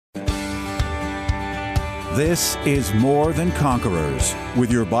This is More Than Conquerors with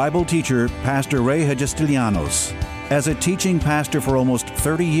your Bible teacher, Pastor Ray Hagestilianos. As a teaching pastor for almost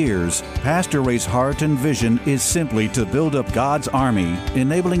 30 years, Pastor Ray's heart and vision is simply to build up God's army,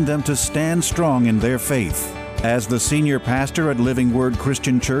 enabling them to stand strong in their faith. As the senior pastor at Living Word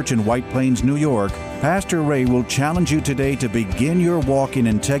Christian Church in White Plains, New York, Pastor Ray will challenge you today to begin your walk in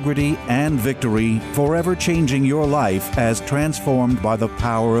integrity and victory, forever changing your life as transformed by the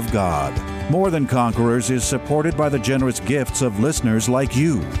power of God. More Than Conquerors is supported by the generous gifts of listeners like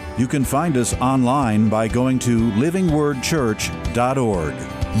you. You can find us online by going to livingwordchurch.org.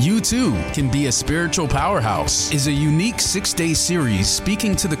 You Too Can Be a Spiritual Powerhouse is a unique 6-day series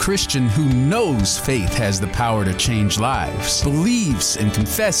speaking to the Christian who knows faith has the power to change lives, believes and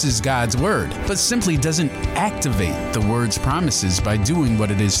confesses God's Word, but simply doesn't activate the Word's promises by doing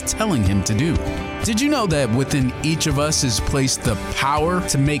what it is telling him to do. Did you know that within each of us is placed the power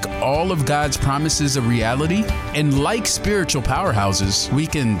to make all of God's promises a reality? And like spiritual powerhouses, we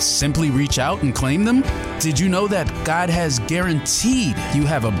can simply reach out and claim them? Did you know that God has guaranteed you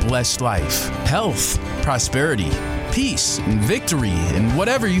have a blessed life, health, prosperity, peace, and victory in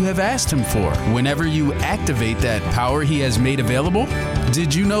whatever you have asked Him for whenever you activate that power He has made available?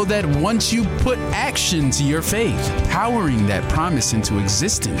 Did you know that once you put action to your faith, powering that promise into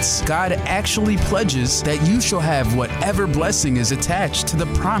existence, God actually pledges that you shall have whatever blessing is attached to the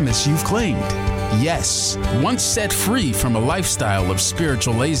promise you've claimed? Yes, once set free from a lifestyle of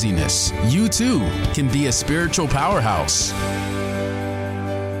spiritual laziness, you too can be a spiritual powerhouse.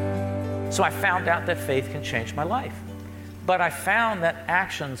 So I found out that faith can change my life. But I found that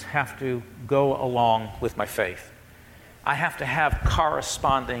actions have to go along with my faith. I have to have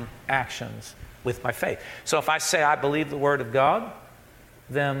corresponding actions with my faith. So if I say I believe the Word of God,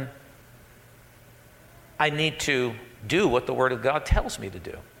 then I need to do what the Word of God tells me to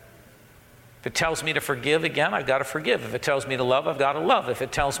do. If it tells me to forgive, again, I've got to forgive. If it tells me to love, I've got to love. If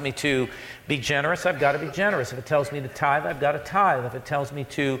it tells me to be generous, I've got to be generous. If it tells me to tithe, I've got to tithe. If it tells me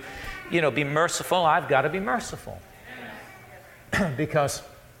to, be merciful, I've got to be merciful. Because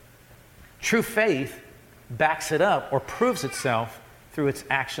true faith backs it up or proves itself through its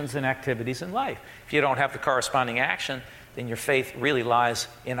actions and activities in life. If you don't have the corresponding action, then your faith really lies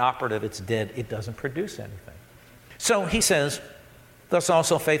inoperative. It's dead. It doesn't produce anything. So he says, thus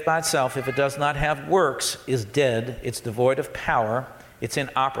also faith by itself, if it does not have works, is dead. It's devoid of power. It's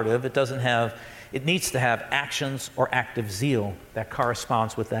inoperative. It needs to have actions or active zeal that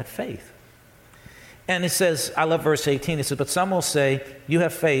corresponds with that faith. And it says, I love verse 18, it says, but some will say, you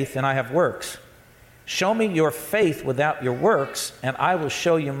have faith and I have works. Show me your faith without your works, and I will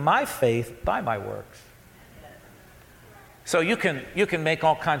show you my faith by my works. So you can make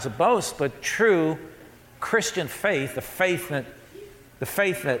all kinds of boasts, but true Christian faith, the faith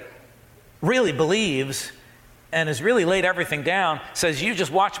that really believes and has really laid everything down, says, you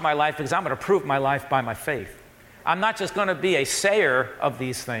just watch my life because I'm going to prove my life by my faith. I'm not just going to be a sayer of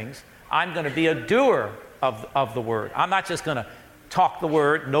these things. I'm going to be a doer of the Word. I'm not just going to talk the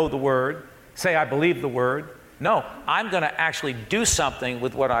Word, know the Word, say I believe the Word. No, I'm going to actually do something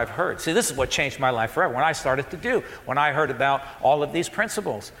with what I've heard. See, this is what changed my life forever. When I started to do, when I heard about all of these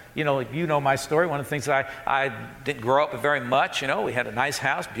principles. You know my story. One of the things that I didn't grow up with very much. We had a nice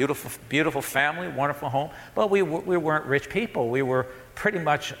house, beautiful family, wonderful home. But we weren't rich people. We were pretty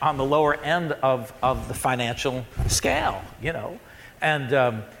much on the lower end of the financial scale,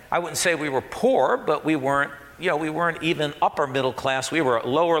 And I wouldn't say we were poor, but we weren't even upper middle class. We were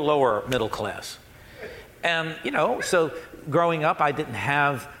lower middle class. And, so growing up, I didn't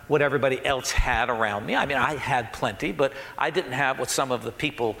have what everybody else had around me. I mean, I had plenty, but I didn't have what some of the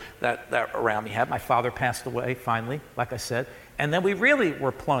people that around me had. My father passed away, finally, like I said. And then we really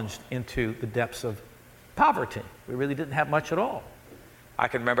were plunged into the depths of poverty. We really didn't have much at all. I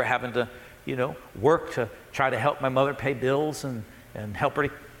can remember having to, work to try to help my mother pay bills and help her.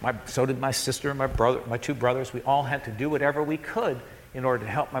 So did my sister and my brother, my two brothers. We all had to do whatever we could in order to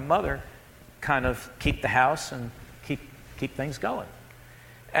help my mother kind of keep the house and keep things going.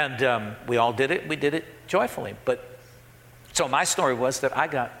 And we all did it. We did it joyfully. But so my story was that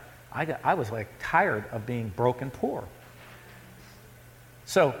I was like tired of being broke and poor.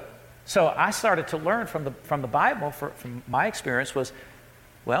 So I started to learn from the Bible. From my experience was,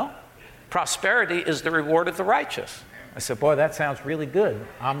 prosperity is the reward of the righteous. I said, boy, that sounds really good.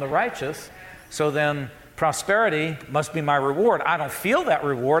 I'm the righteous, so then prosperity must be my reward. I don't feel that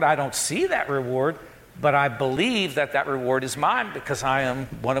reward. I don't see that reward, but I believe that reward is mine because I am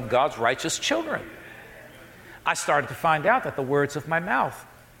one of God's righteous children. I started to find out that the words of my mouth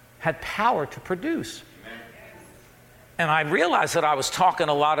had power to produce. And I realized that I was talking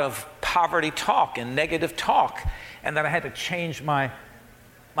a lot of poverty talk and negative talk, and that I had to change my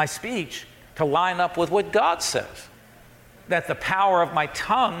speech to line up with what God says. That the power of my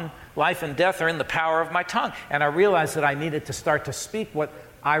tongue, life and death are in the power of my tongue. And I realized that I needed to start to speak what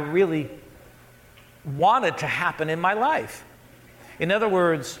I really wanted to happen in my life. In other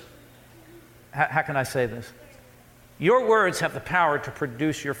words, how can I say this? Your words have the power to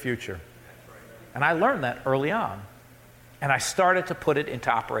produce your future. And I learned that early on. And I started to put it into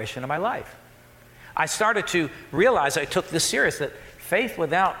operation in my life. I started to realize, I took this serious, that faith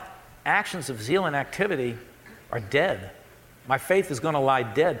without actions of zeal and activity are dead. My faith is going to lie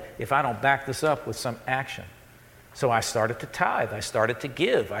dead if I don't back this up with some action. So I started to tithe, I started to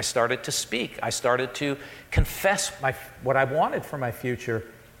give, I started to speak, I started to confess what I wanted for my future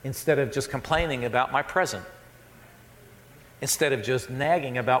instead of just complaining about my present, instead of just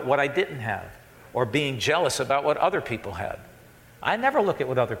nagging about what I didn't have or being jealous about what other people had. I never look at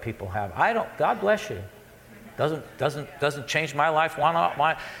what other people have. I don't. God bless you. Doesn't change my life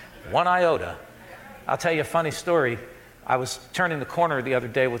one iota. I'll tell you a funny story. I was turning the corner the other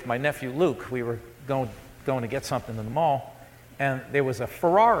day with my nephew Luke. We were going to get something in the mall, and there was a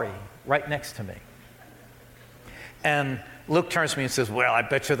Ferrari right next to me. And Luke turns to me and says, "Well, I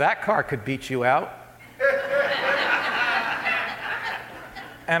bet you that car could beat you out."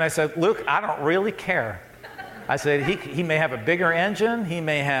 And I said, "Luke, I don't really care." I said, he may have a bigger engine, he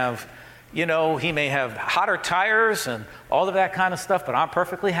may have hotter tires and all of that kind of stuff, but I'm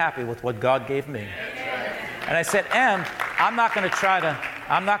perfectly happy with what God gave me. And I said, and I'm not going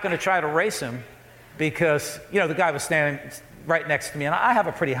to try to race him because, the guy was standing right next to me, and I have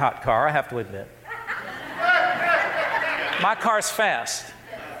a pretty hot car, I have to admit. My car's fast.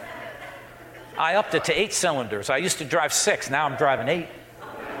 I upped it to 8 cylinders. I used to drive 6, now I'm driving 8.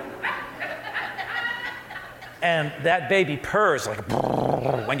 And that baby purrs like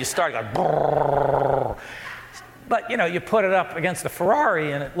when you start, like. But you put it up against the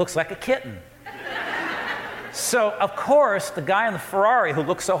Ferrari and it looks like a kitten. So of course the guy in the Ferrari who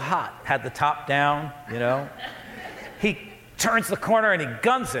looked so hot had the top down. He turns the corner and he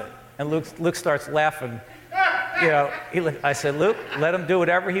guns it, and Luke starts laughing. I said, "Luke, let him do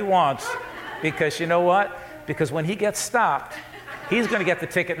whatever he wants, because you know what? Because when he gets stopped, he's going to get the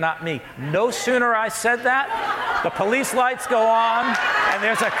ticket, not me." No sooner I said that, the police lights go on, and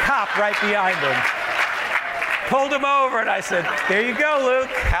there's a cop right behind him. Pulled him over, and I said, "There you go,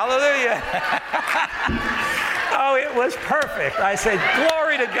 Luke. Hallelujah." Oh, it was perfect. I said,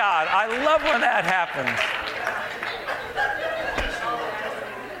 "Glory to God." I love when that happens.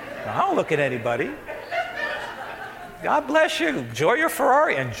 I don't look at anybody. God bless you. Enjoy your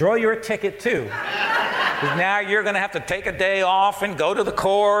Ferrari. Enjoy your ticket, too. Now you're going to have to take a day off and go to the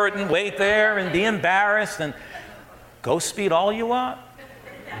court and wait there and be embarrassed, and go speed all you want.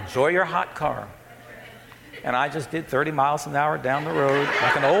 Enjoy your hot car. And I just did 30 miles an hour down the road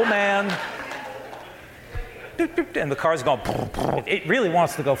like an old man. And the car's going. It really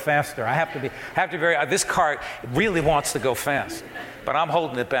wants to go faster. I have to be very. This car really wants to go fast, but I'm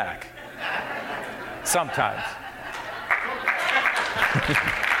holding it back. Sometimes.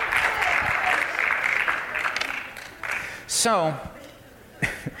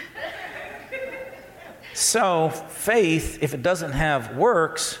 So faith, if it doesn't have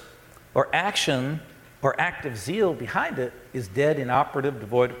works or action or active zeal behind it, is dead, inoperative,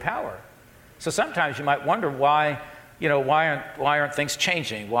 devoid of power. So sometimes you might wonder why aren't things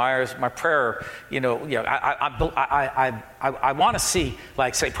changing? Why is my prayer, I want to see,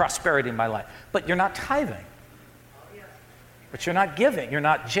 like, say, prosperity in my life. But you're not tithing. But you're not giving. You're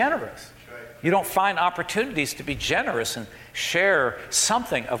not generous. You don't find opportunities to be generous and share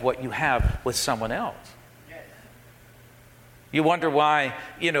something of what you have with someone else. You wonder why,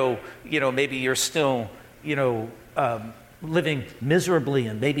 maybe you're still, living miserably,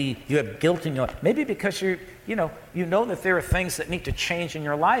 and maybe you have guilt in your life. Maybe because you know that there are things that need to change in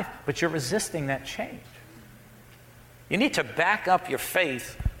your life, but you're resisting that change. You need to back up your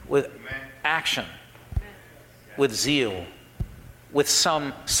faith with action, with zeal, with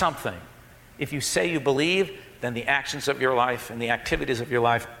something. If you say you believe, then the actions of your life and the activities of your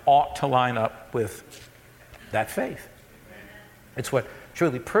life ought to line up with that faith. It's what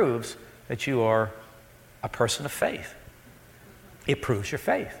truly proves that you are a person of faith. It proves your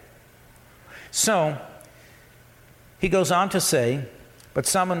faith. So, he goes on to say, but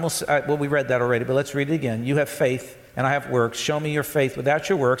someone will say, we read that already, but let's read it again. You have faith, and I have works. Show me your faith without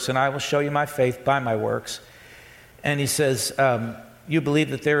your works, and I will show you my faith by my works. And he says, you believe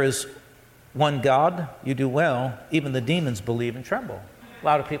that there is one God, you do well. Even the demons believe and tremble. A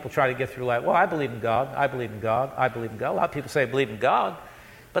lot of people try to get through life, well, I believe in God, I believe in God, I believe in God. A lot of people say, I believe in God,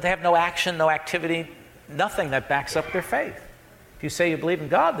 but they have no action, no activity, nothing that backs up their faith. If you say you believe in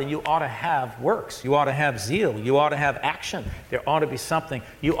God, then you ought to have works. You ought to have zeal. You ought to have action. There ought to be something.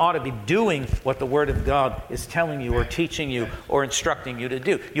 You ought to be doing what the Word of God is telling you or teaching you or instructing you to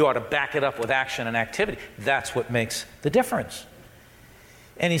do. You ought to back it up with action and activity. That's what makes the difference.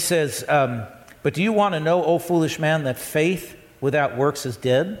 And he says, but do you want to know, O foolish man, that faith without works is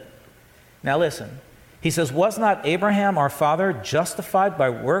dead? Now listen. He says, was not Abraham our father justified by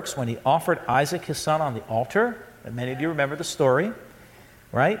works when he offered Isaac his son on the altar? And many of you remember the story,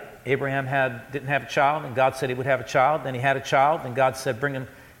 right? Abraham didn't have a child, and God said he would have a child. Then he had a child, and God said,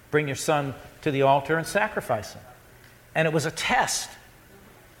 bring your son to the altar and sacrifice him. And it was a test.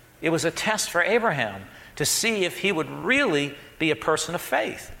 It was a test for Abraham to see if he would really be a person of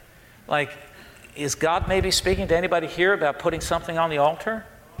faith. Like, is God maybe speaking to anybody here about putting something on the altar?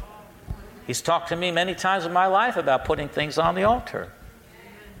 He's talked to me many times in my life about putting things on the altar.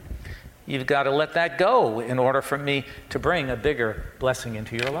 You've got to let that go in order for me to bring a bigger blessing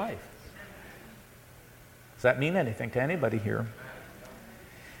into your life. Does that mean anything to anybody here?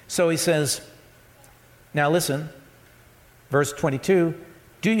 So he says, now listen, verse 22,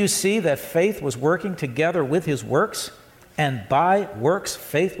 do you see that faith was working together with his works, and by works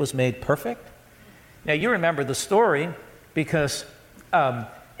faith was made perfect? Now you remember the story because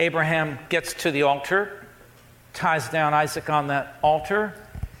Abraham gets to the altar, ties down Isaac on that altar,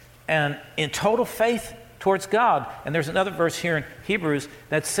 and in total faith towards God. And there's another verse here in Hebrews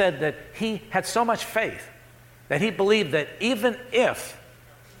that said that he had so much faith that he believed that even if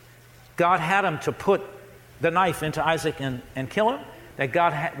God had him to put the knife into Isaac and kill him, that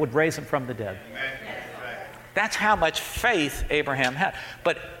God would raise him from the dead. Amen. That's how much faith Abraham had.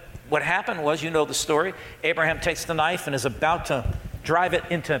 But what happened was, you know the story, Abraham takes the knife and is about to drive it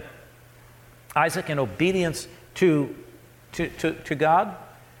into Isaac in obedience to God.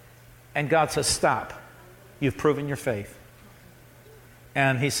 And God says, stop. You've proven your faith.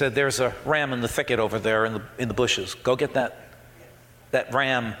 And he said, there's a ram in the thicket over there in the bushes. Go get that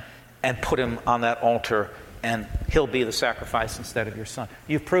ram and put him on that altar, and he'll be the sacrifice instead of your son.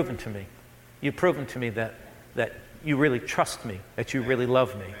 You've proven to me. You've proven to me that you really trust me, that you really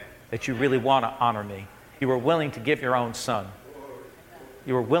love me, that you really want to honor me. You were willing to give your own son.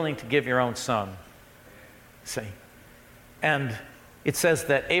 You were willing to give your own son. See? And it says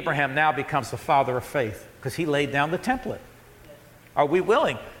that Abraham now becomes the father of faith because he laid down the template. Are we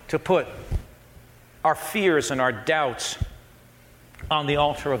willing to put our fears and our doubts on the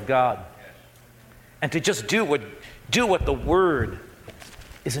altar of God and to just do what the Word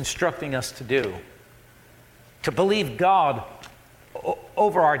is instructing us to do? To believe God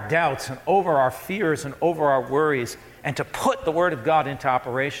over our doubts and over our fears and over our worries, and to put the Word of God into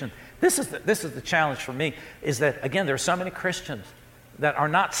operation. This is the challenge for me, is that, again, there are so many Christians that are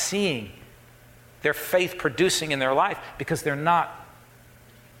not seeing their faith producing in their life because they're not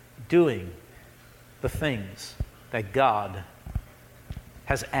doing the things that God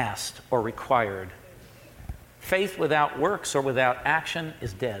has asked or required. Faith without works or without action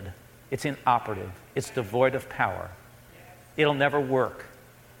is dead. It's inoperative. It's devoid of power. It'll never work.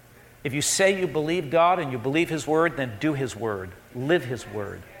 If you say you believe God and you believe His Word, then do His Word. Live His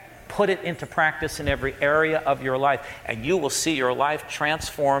Word. Put it into practice in every area of your life, and you will see your life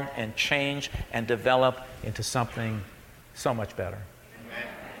transform and change and develop into something so much better. Amen.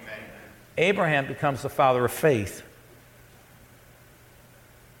 Abraham becomes the father of faith.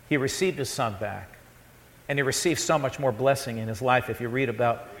 He received his son back, and he received so much more blessing in his life if you read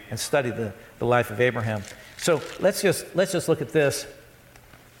about and study the life of Abraham. So let's just look at this.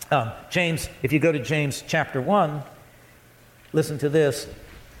 James, if you go to James chapter 1, listen to this.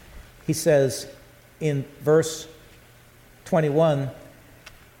 He says in verse 21,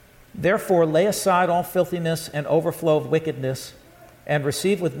 therefore lay aside all filthiness and overflow of wickedness, and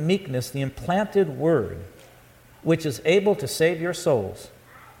receive with meekness the implanted word, which is able to save your souls.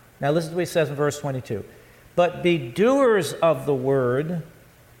 Now listen to what he says in verse 22. But be doers of the word,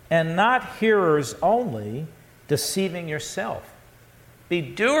 and not hearers only, deceiving yourself. Be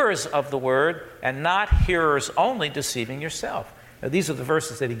doers of the word, and not hearers only, deceiving yourself. Now, these are the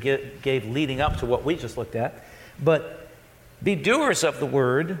verses that he gave leading up to what we just looked at. But be doers of the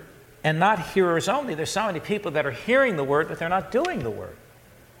word and not hearers only. There's so many people that are hearing the word, but they're not doing the word.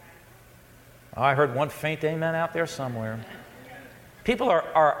 Oh, I heard one faint amen out there somewhere. People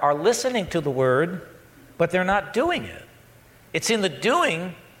are listening to the word, but they're not doing it. It's in the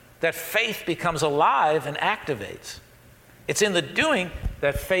doing that faith becomes alive and activates. It's in the doing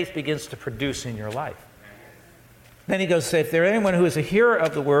that faith begins to produce in your life. Then he goes to say, if there is anyone who is a hearer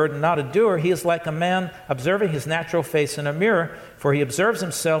of the word and not a doer, he is like a man observing his natural face in a mirror, for he observes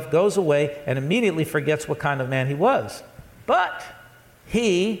himself, goes away, and immediately forgets what kind of man he was. But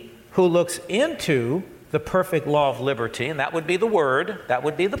he who looks into the perfect law of liberty, and that would be the Word, that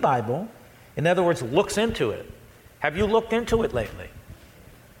would be the Bible, in other words, looks into it. Have you looked into it lately?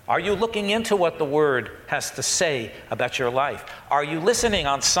 Are you looking into what the Word has to say about your life? Are you listening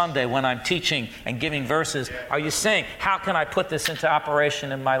on Sunday when I'm teaching and giving verses? Are you saying, how can I put this into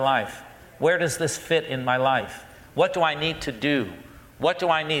operation in my life? Where does this fit in my life? What do I need to do? What do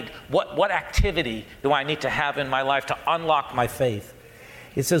I need? What activity do I need to have in my life to unlock my faith?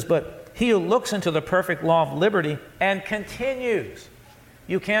 It says, but he who looks into the perfect law of liberty and continues.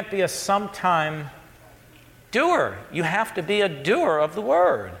 You can't be a sometime doer. You have to be a doer of the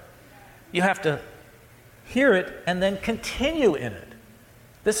Word. You have to hear it and then continue in it.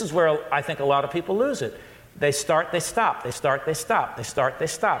 This is where I think a lot of people lose it. They start, they stop. They start, they stop. They start, they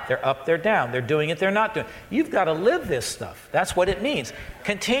stop. They're up, they're down. They're doing it, they're not doing it. You've got to live this stuff. That's what it means.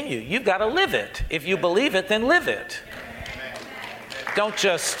 Continue. You've got to live it. If you believe it, then live it. Don't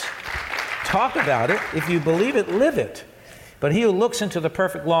just talk about it. If you believe it, live it. But he who looks into the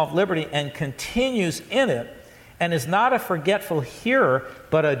perfect law of liberty and continues in it, and is not a forgetful hearer,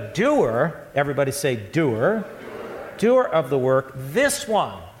 but a doer, everybody say doer, doer of the work, this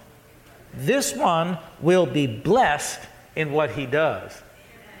one will be blessed in what he does.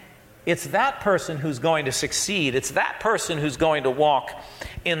 It's that person who's going to succeed. It's that person who's going to walk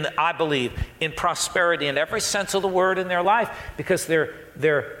in, I believe, in prosperity in every sense of the word in their life, because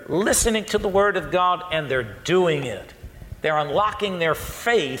they're listening to the Word of God and they're doing it. They're unlocking their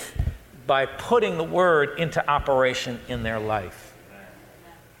faith by putting the Word into operation in their life.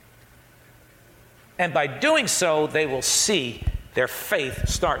 And by doing so, they will see their faith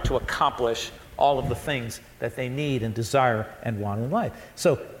start to accomplish all of the things that they need and desire and want in life.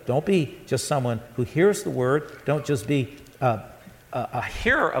 So don't be just someone who hears the Word. Don't just be a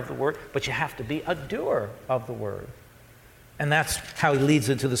hearer of the Word, but you have to be a doer of the Word. And that's how he leads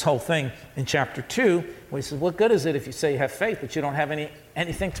into this whole thing in chapter 2, where he says, what good is it if you say you have faith, but you don't have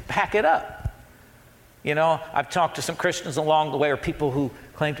anything to back it up? You know, I've talked to some Christians along the way, or people who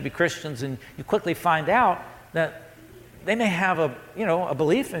claim to be Christians, and you quickly find out that they may have a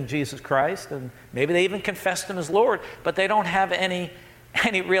belief in Jesus Christ, and maybe they even confess Him as Lord, but they don't have any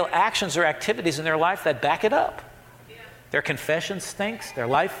real actions or activities in their life that back it up. Their confession stinks, their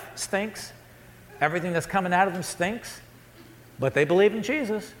life stinks, everything that's coming out of them stinks. But they believe in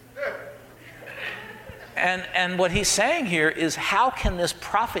Jesus. And what he's saying here is, how can this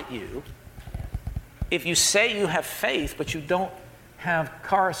profit you if you say you have faith, but you don't have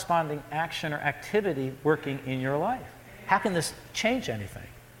corresponding action or activity working in your life? How can this change anything?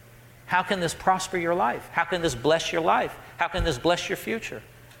 How can this prosper your life? How can this bless your life? How can this bless your future?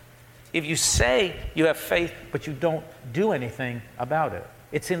 If you say you have faith, but you don't do anything about it,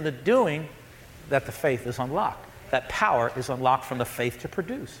 it's in the doing that the faith is unlocked. That power is unlocked from the faith to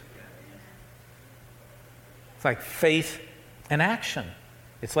produce. It's like faith and action.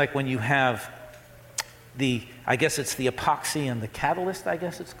 It's like when you have I guess it's the epoxy and the catalyst, I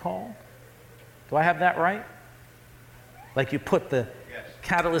guess it's called. Do I have that right? Like you put the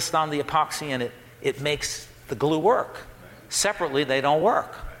catalyst on the epoxy and it makes the glue work. Separately, they don't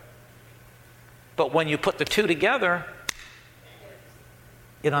work. But when you put the two together,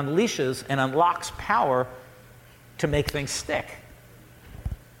 it unleashes and unlocks power to make things stick.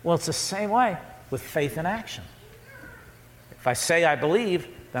 Well, it's the same way with faith and action. If I say I believe,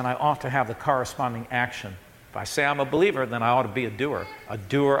 then I ought to have the corresponding action. If I say I'm a believer, then I ought to be a doer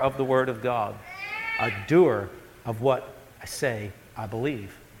of the Word of God, a doer of what I say I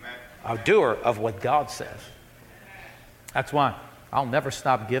believe, a doer of what God says. That's why I'll never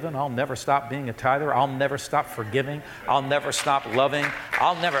stop giving. I'll never stop being a tither. I'll never stop forgiving. I'll never stop loving.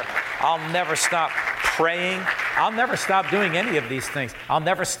 I'll never stop praying. I'll never stop doing any of these things. I'll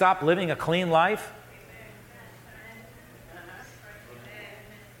never stop living a clean life.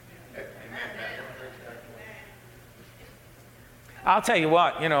 I'll tell you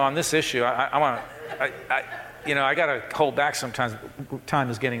what, on this issue, I got to hold back sometimes. Time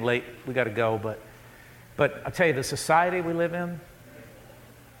is getting late. We got to go. But I'll tell you, the society we live in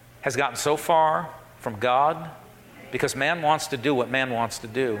has gotten so far from God because man wants to do what man wants to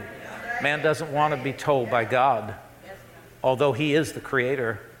do. Man doesn't want to be told by God, although He is the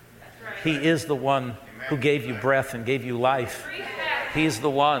Creator. He is the one who gave you breath and gave you life. He's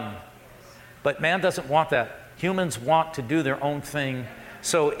the one. But man doesn't want that. Humans want to do their own thing.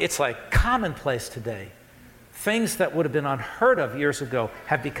 So it's like commonplace today. Things that would have been unheard of years ago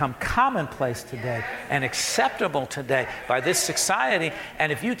have become commonplace today and acceptable today by this society.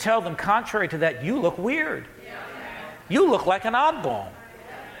 And if you tell them contrary to that, you look weird. You look like an oddball.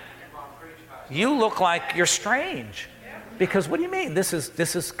 You look like you're strange. Because what do you mean? This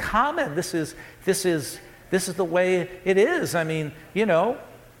is common. This is the way it is. I mean,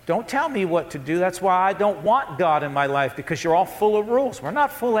 don't tell me what to do. That's why I don't want God in my life, because you're all full of rules. We're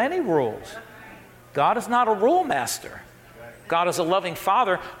not full of any rules. God is not a rule master. God is a loving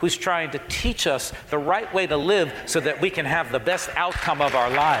Father who's trying to teach us the right way to live so that we can have the best outcome of our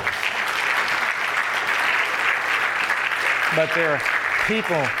lives. But there are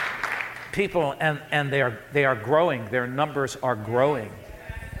people, and they are growing. Their numbers are growing.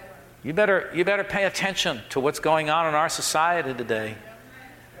 You better pay attention to what's going on in our society today.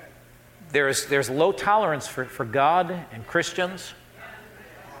 There's low tolerance for God and Christians.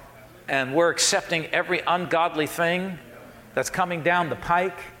 And we're accepting every ungodly thing that's coming down the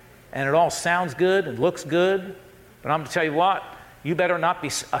pike, and it all sounds good and looks good. But I'm going to tell you what, you better not be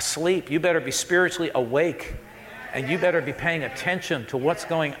asleep. You better be spiritually awake, and you better be paying attention to what's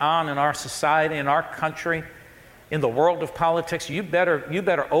going on in our society, in our country, in the world of politics. You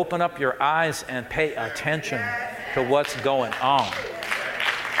better open up your eyes and pay attention to what's going on.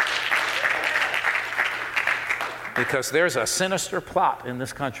 Because there's a sinister plot in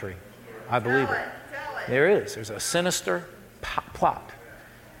this country. I believe it. There is. There's a sinister plot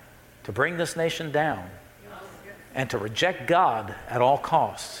to bring this nation down and to reject God at all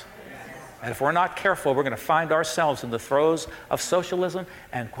costs. And if we're not careful, we're going to find ourselves in the throes of socialism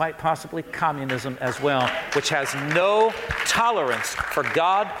and quite possibly communism as well, which has no tolerance for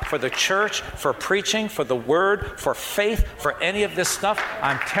God, for the church, for preaching, for the word, for faith, for any of this stuff.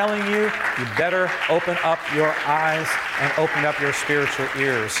 I'm telling you, you better open up your eyes and open up your spiritual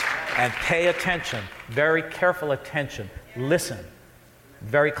ears and pay attention, very careful attention. Listen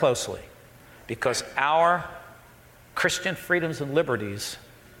very closely, because our Christian freedoms and liberties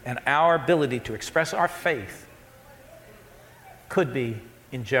and our ability to express our faith could be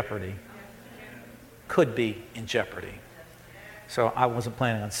in jeopardy. Could be in jeopardy. So I wasn't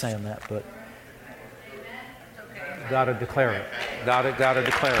planning on saying that, but got to declare it. Got to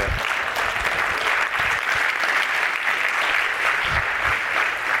declare it.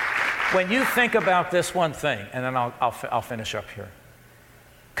 When you think about this one thing, and then I'll finish up here.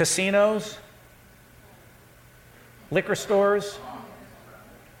 Casinos, liquor stores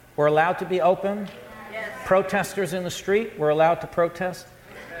were allowed to be open. Yes. Protesters in the street were allowed to protest.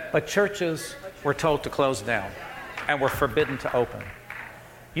 But churches were told to close down and were forbidden to open.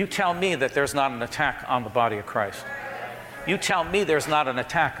 You tell me that there's not an attack on the body of Christ. You tell me there's not an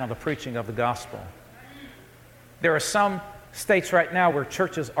attack on the preaching of the gospel. There are some states right now where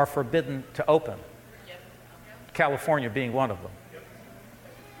churches are forbidden to open. California being one of them.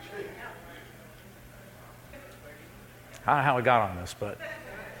 I don't know how I got on this, but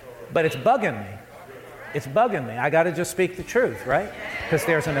it's bugging me. It's bugging me. I got to just speak the truth, right? Because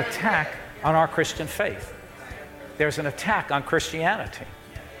there's an attack on our Christian faith. There's an attack on Christianity.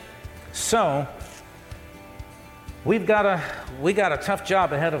 So we got a tough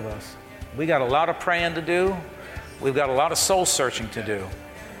job ahead of us. We got a lot of praying to do. We've got a lot of soul searching to do,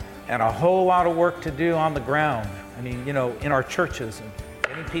 and a whole lot of work to do on the ground. I mean, in our churches, and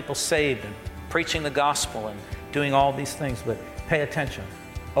getting people saved and preaching the gospel and doing all these things. But pay attention.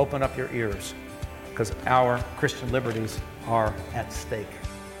 Open up your ears, because our Christian liberties are at stake.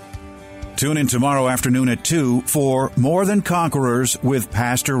 Tune in tomorrow afternoon at 2 for More Than Conquerors with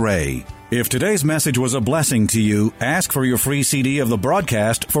Pastor Ray. If today's message was a blessing to you, ask for your free CD of the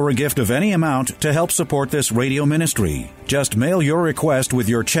broadcast for a gift of any amount to help support this radio ministry. Just mail your request with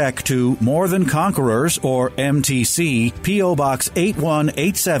your check to More Than Conquerors, or MTC, P.O. Box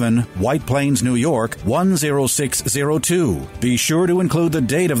 8187, White Plains, New York, 10602. Be sure to include the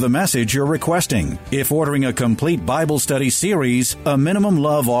date of the message you're requesting. If ordering a complete Bible study series, a minimum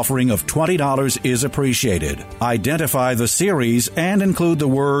love offering of $20 is appreciated. Identify the series and include the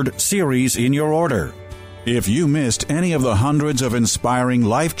word series in your order. If you missed any of the hundreds of inspiring,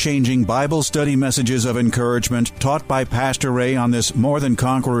 life-changing Bible study messages of encouragement taught by Pastor Ray on this More Than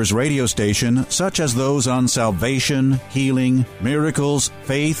Conquerors radio station, such as those on salvation, healing, miracles,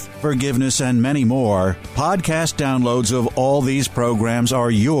 faith, forgiveness, and many more, podcast downloads of all these programs are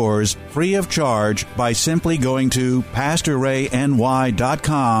yours free of charge by simply going to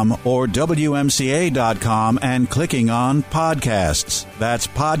PastorRayNY.com or WMCA.com and clicking on Podcasts. That's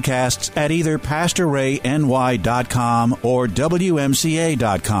podcasts at either PastorRayNY.com or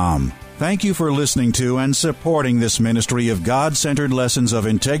WMCA.com. Thank you for listening to and supporting this ministry of God-centered lessons of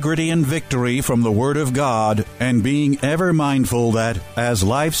integrity and victory from the Word of God, and being ever mindful that, as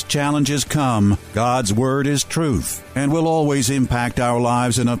life's challenges come, God's Word is truth and will always impact our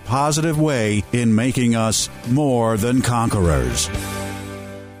lives in a positive way in making us more than conquerors.